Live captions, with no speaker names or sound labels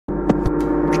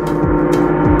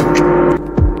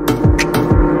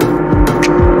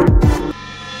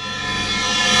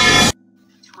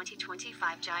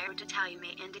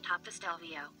atop the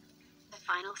Stelvio. The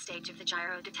final stage of the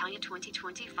Giro d'Italia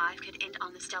 2025 could end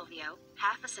on the Stelvio,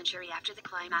 half a century after the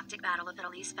climactic battle of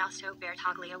Italy's Fausto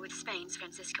Bertoglio with Spain's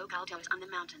Francisco Galdos on the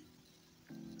mountain.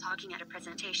 Talking at a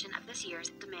presentation of this year's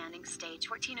demanding Stage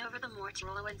 14 over the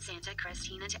Mortirolo and Santa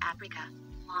Cristina to Aprica,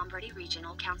 Lombardy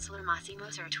Regional Councillor Massimo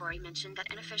Sertori mentioned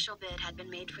that an official bid had been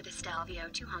made for the Stelvio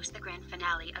to host the grand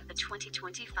finale of the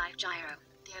 2025 Giro.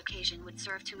 The occasion would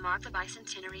serve to mark the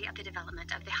bicentenary of the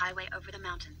development of the highway over the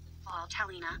mountain.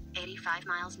 Valtellina, 85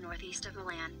 miles northeast of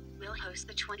Milan, will host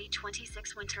the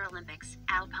 2026 Winter Olympics,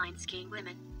 alpine skiing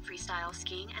women, freestyle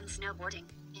skiing and snowboarding.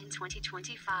 In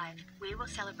 2025, we will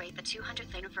celebrate the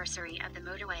 200th anniversary of the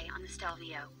motorway on the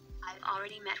Stelvio. I've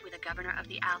already met with the governor of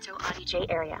the Alto Adige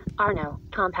area, Arno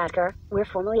Kompatscher. We're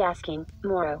formally asking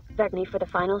Mauro Vegni for the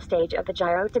final stage of the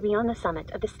Giro to be on the summit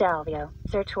of the Stelvio,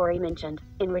 Sertori mentioned,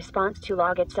 in response to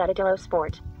La Gazzetta dello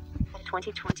Sport. The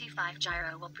 2025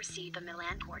 Giro will precede the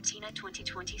Milan Cortina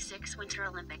 2026 Winter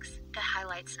Olympics, the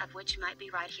highlights of which might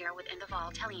be right here within the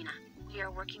Valtellina. We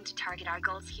are working to target our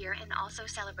goals here and also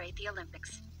celebrate the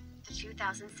Olympics. The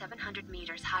 2,700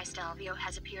 meters high Stelvio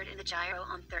has appeared in the Giro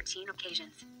on 13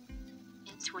 occasions.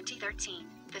 In 2013,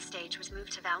 the stage was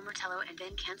moved to Valmartello and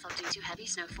then cancelled due to heavy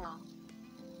snowfall.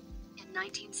 In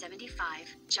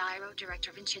 1975, Giro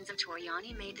director Vincenzo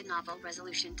Torriani made the novel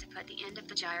resolution to put the end of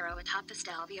the Giro atop the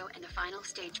Stelvio, and the final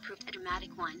stage proved a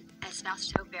dramatic one, as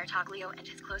Fausto Bertoglio and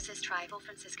his closest rival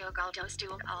Francisco Galdos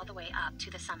dueled all the way up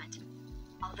to the summit.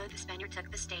 Although the Spaniard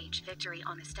took the stage victory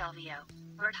on the Stelvio,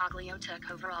 Bertoglio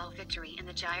took overall victory in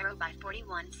the Giro by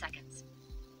 41 seconds.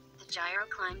 The Giro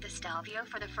climbed the Stelvio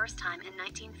for the first time in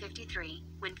 1953,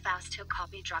 when Fausto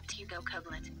Coppi dropped Hugo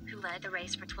Koblet, who led the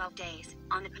race for 12 days,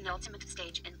 on the penultimate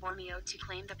stage in Bormio to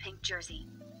claim the pink jersey.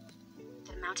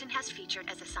 The mountain has featured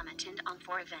as a summit and on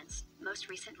 4 events, most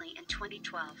recently in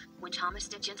 2012, when Thomas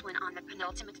de Gent went on the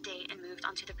penultimate day and moved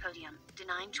onto the podium,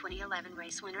 denying 2011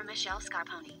 race winner Michele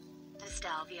Scarponi. The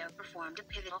Stelvio performed a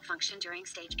pivotal function during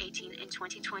Stage 18 in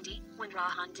 2020, when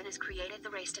Rohan Dennis created the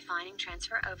race-defining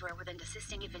transfer over with an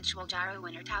assisting eventual Giro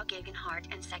winner Tao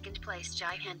Gegenhardt and second-place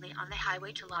Jai Handley on the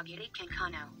highway to Laguna di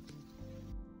Cancano.